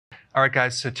All right,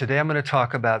 guys, so today I'm going to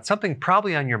talk about something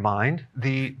probably on your mind,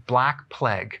 the Black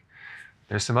Plague.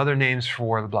 There's some other names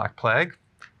for the Black Plague.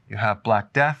 You have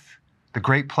Black Death, the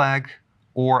Great Plague,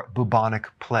 or Bubonic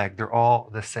Plague. They're all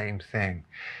the same thing.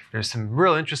 There's some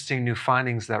real interesting new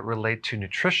findings that relate to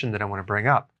nutrition that I want to bring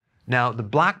up. Now, the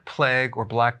Black Plague or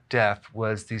Black Death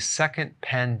was the second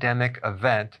pandemic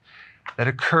event that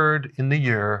occurred in the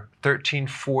year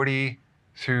 1340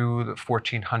 through the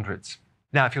 1400s.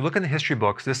 Now, if you look in the history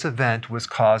books, this event was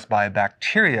caused by a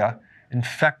bacteria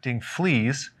infecting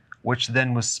fleas, which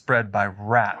then was spread by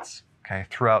rats,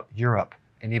 throughout Europe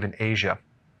and even Asia.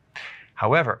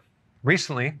 However,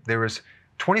 recently there was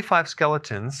 25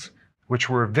 skeletons which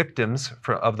were victims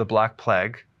of the Black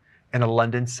Plague in a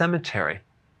London cemetery.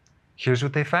 Here's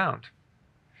what they found.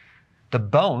 The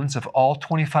bones of all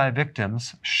 25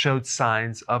 victims showed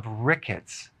signs of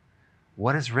rickets.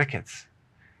 What is rickets?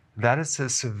 That is a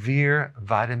severe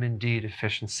vitamin D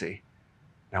deficiency.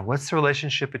 Now, what's the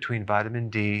relationship between vitamin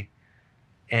D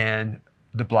and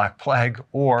the Black Plague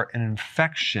or an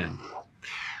infection?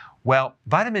 Well,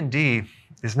 vitamin D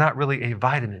is not really a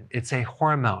vitamin, it's a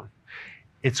hormone.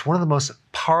 It's one of the most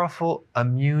powerful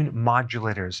immune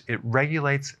modulators. It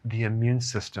regulates the immune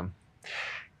system.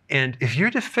 And if you're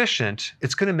deficient,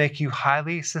 it's going to make you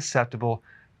highly susceptible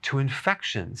to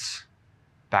infections,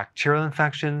 bacterial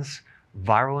infections,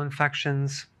 viral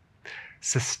infections,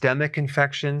 systemic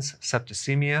infections,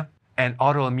 septicemia, and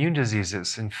autoimmune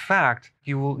diseases. In fact,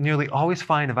 you will nearly always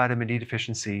find a vitamin D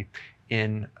deficiency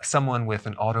in someone with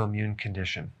an autoimmune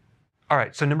condition. All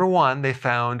right, so number one, they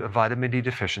found a vitamin D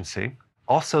deficiency.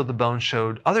 Also, the bone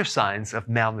showed other signs of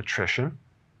malnutrition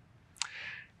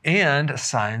and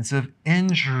signs of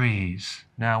injuries.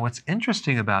 Now, what's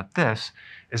interesting about this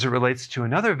is it relates to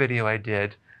another video I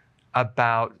did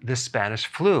about the Spanish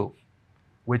flu,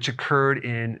 which occurred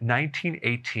in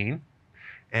 1918.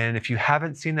 And if you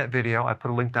haven't seen that video, I put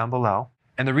a link down below.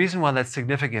 And the reason why that's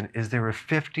significant is there were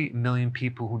 50 million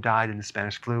people who died in the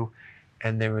Spanish flu,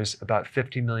 and there was about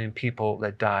 50 million people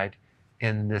that died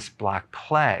in this Black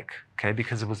Plague,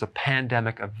 because it was a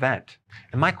pandemic event.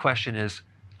 And my question is,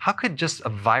 how could just a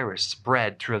virus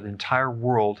spread through the entire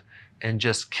world and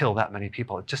just kill that many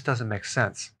people? It just doesn't make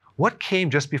sense. What came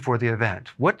just before the event?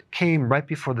 What came right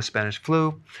before the Spanish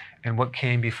flu? And what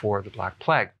came before the Black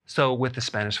Plague? So with the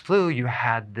Spanish flu, you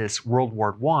had this World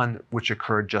War I, which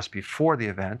occurred just before the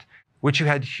event, which you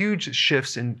had huge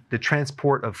shifts in the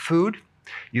transport of food.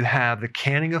 You have the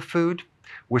canning of food,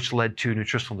 which led to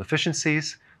nutritional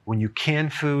deficiencies. When you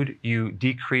can food, you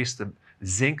decrease the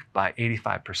zinc by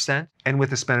 85%. And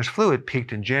with the Spanish flu, it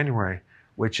peaked in January,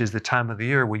 which is the time of the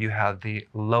year where you have the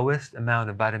lowest amount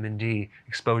of vitamin D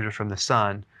exposure from the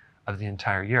sun of the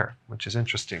entire year, which is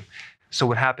interesting. So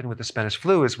what happened with the Spanish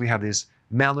flu is we have this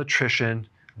malnutrition,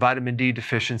 vitamin D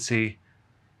deficiency,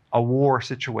 a war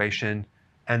situation,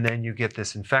 and then you get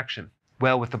this infection.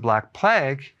 Well, with the Black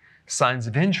Plague, signs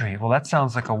of injury. Well, that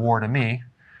sounds like a war to me.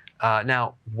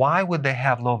 Now, why would they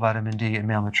have low vitamin D and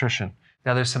malnutrition?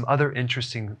 Now, there's some other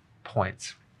interesting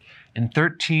points. In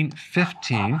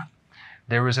 1315,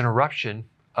 there was an eruption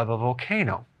of a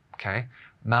volcano,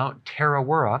 Mount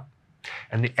Tarawera,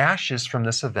 and the ashes from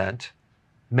this event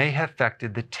may have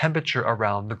affected the temperature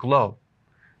around the globe.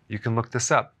 You can look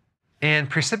this up. And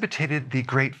precipitated the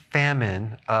Great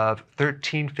Famine of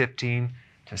 1315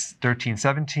 to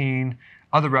 1317.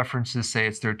 Other references say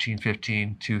it's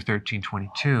 1315 to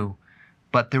 1322.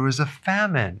 But there was a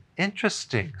famine.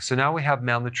 Interesting. So now we have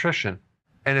malnutrition.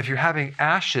 And if you're having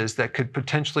ashes that could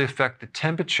potentially affect the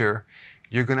temperature,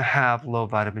 you're going to have low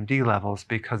vitamin D levels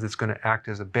because it's going to act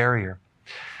as a barrier.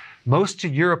 Most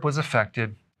of Europe was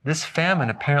affected. This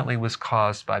famine apparently was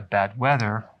caused by bad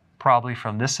weather, probably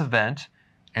from this event,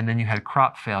 and then you had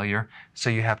crop failure.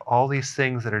 So you have all these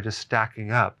things that are just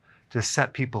stacking up to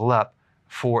set people up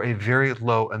for a very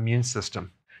low immune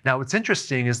system. Now, what's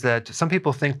interesting is that some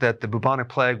people think that the bubonic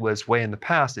plague was way in the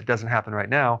past. It doesn't happen right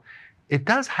now. It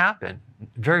does happen,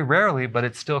 very rarely, but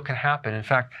it still can happen. In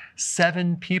fact,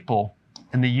 7 people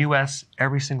in the US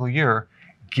every single year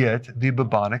get the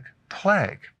bubonic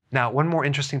plague. Now, one more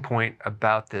interesting point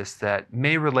about this that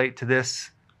may relate to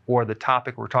this or the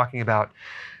topic we're talking about,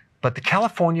 but the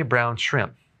California brown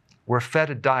shrimp were fed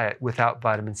a diet without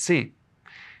vitamin C.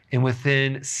 And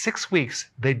within 6 weeks,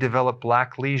 they developed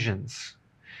black lesions.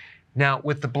 Now,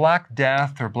 with the Black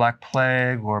Death or Black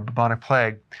Plague or bubonic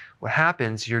plague, what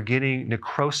happens, you're getting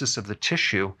necrosis of the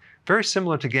tissue, very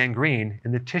similar to gangrene,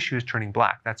 and the tissue is turning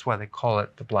black. That's why they call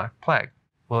it the Black Plague.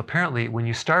 Well, apparently, when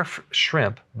you starve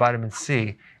shrimp, vitamin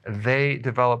C, they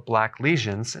develop black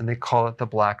lesions, and they call it the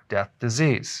Black Death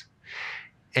disease.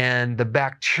 and the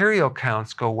bacterial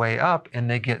counts go way up and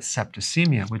they get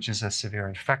septicemia, which is a severe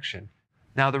infection.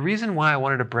 Now, the reason why I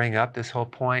wanted to bring up this whole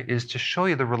point is to show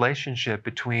you the relationship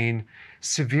between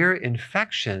severe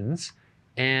infections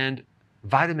and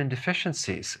vitamin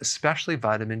deficiencies, especially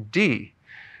vitamin D,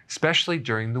 especially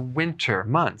during the winter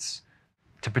months.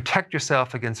 To protect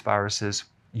yourself against viruses,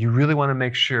 you really want to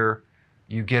make sure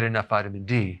you get enough vitamin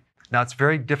D. Now, it's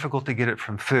very difficult to get it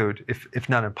from food, if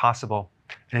not impossible,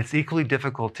 and it's equally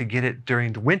difficult to get it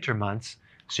during the winter months,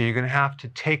 so you're going to have to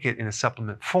take it in a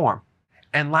supplement form.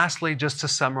 And lastly, just to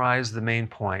summarize the main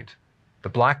point, the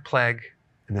Black Plague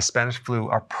and the Spanish flu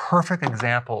are perfect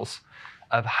examples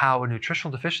of how a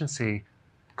nutritional deficiency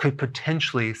could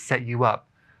potentially set you up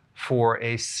for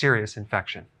a serious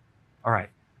infection. All right,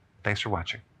 thanks for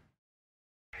watching.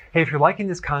 Hey, if you're liking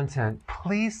this content,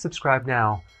 please subscribe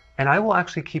now, and I will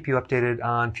actually keep you updated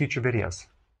on future videos.